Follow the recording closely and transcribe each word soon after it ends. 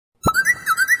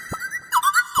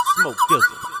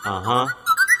cut.smokedizzle.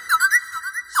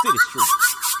 City Street.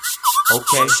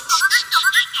 Okay.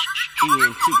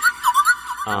 ENT.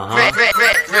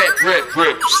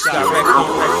 Direct on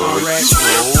rack.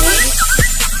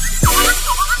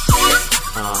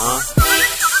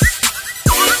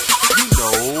 You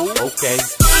know. Okay.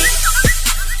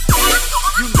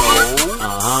 You know.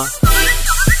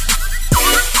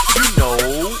 You know.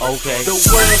 Okay. The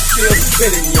world's still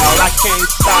spinning, y'all. I can't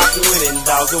stop winning,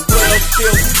 dog. The world's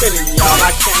still spinning, y'all.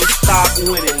 I can't stop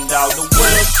winning, dog. The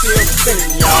world's still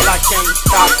spinning, y'all. I can't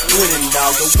stop winning,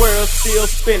 dog. The world's still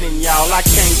spinning, y'all. I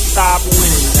can't stop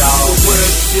winning, dog. The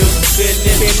world's still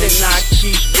spinning, and I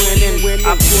keep winning.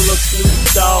 I pull a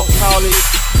Snoop Dogg, call it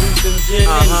Bruce and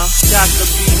Jennings. Got to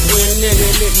be winning,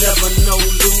 never no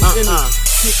losing.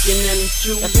 Kicking and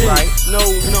shooting, that's right. No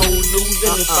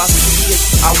losing. If I see it,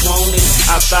 I want it,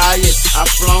 I buy it, I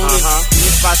flown it.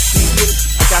 If I see it,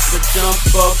 I got to jump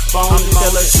up on it,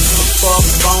 tell her jump up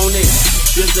on it.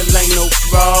 Dizzle ain't no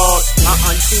fraud.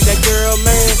 You see that girl,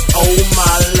 man? Oh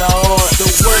my lord. The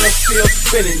world's still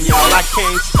spinning, y'all. I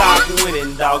can't stop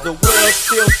winning, dog. The world's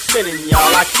still spinning,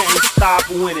 y'all. I can't stop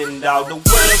winning, dog. The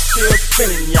world's still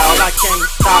spinning, y'all. I can't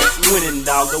stop winning,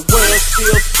 dog. The world's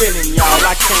still spinning, y'all.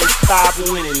 I can't stop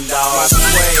winning, dog. My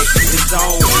swag is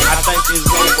on. I think it's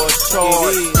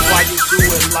overcharged. Why you do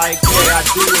it like that? I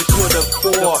do it to the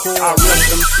core. I rep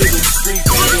them city streets.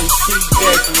 You can see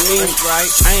that's me, right?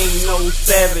 I ain't no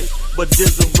savage, but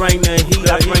Dizzle bring the heat.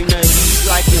 I bring the heat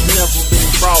like it's never been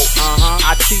brought.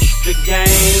 I teach the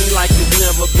game like it's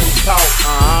never been taught.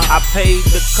 I paid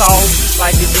the cost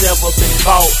like it's never been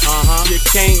bought. You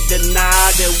can't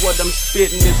deny that what I'm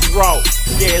spitting is raw.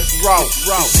 Yeah, it's raw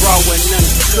and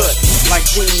uncut. Like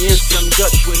when you in some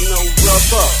guts with no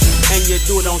rubber, and you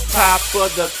do it on top of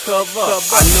the cover.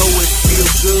 I know it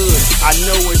feels good, I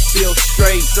know it feels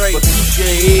straight, but keep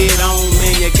your head on,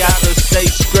 man, you gotta stay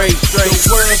straight. The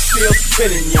world's still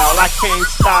spinning, y'all. I can't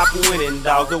stop winning,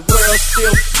 dog. The world's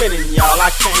still spinning, y'all.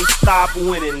 I can't stop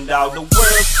winning, dog. The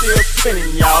world's still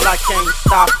spinning, y'all. I can't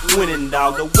stop winning,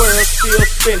 dog. The world's still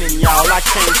spinning, y'all. I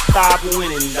can't stop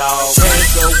winning, dog. As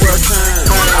the world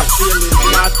turns, I feel it's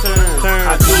my turn.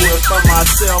 I do it for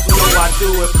myself, no, I do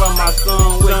it for my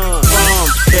son. From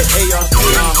the ARC,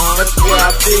 that's where I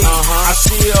be. I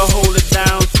still hold it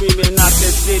down, screaming out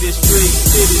that city street.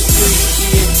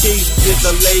 ENT is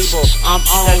the label I'm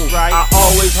on. That's right. I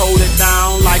always hold it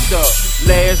down like the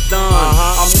last done.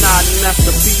 I'm not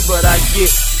Master P, but I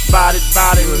get body.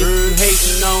 If you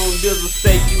hating on Dizzle,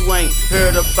 say you ain't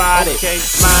heard about it.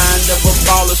 Mind of a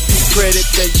baller, street credit,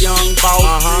 that young boss.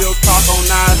 Real talk on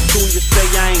iTunes, you say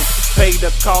I ain't pay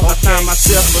the cost. I find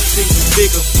myself a six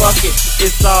figure, fuck it,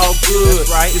 it's all good.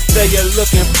 That's right. You say you're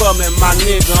looking for me, my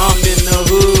nigga, I'm in the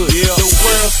hood. The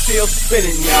world's still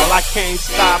spinning, y'all. I can't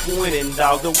stop winning,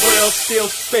 dog. The world's still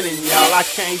spinning, y'all. I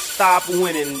can't stop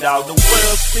winning, dog. The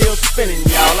world's still spinning,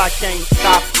 y'all. I can't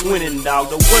stop winning, dog.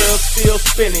 The world's still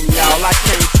spinning, y'all. I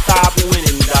can't stop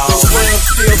winning, dog. The world's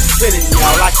still spinning,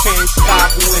 y'all. I can't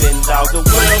stop winning, dog. The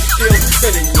world's still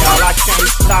spinning, y'all. I can't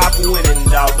stop winning,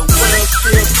 dog. The world's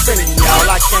still spinning, y'all.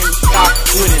 I can't stop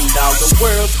winning, dog. The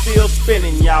world's still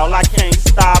spinning, y'all. I can't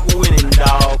stop winning,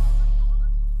 dog.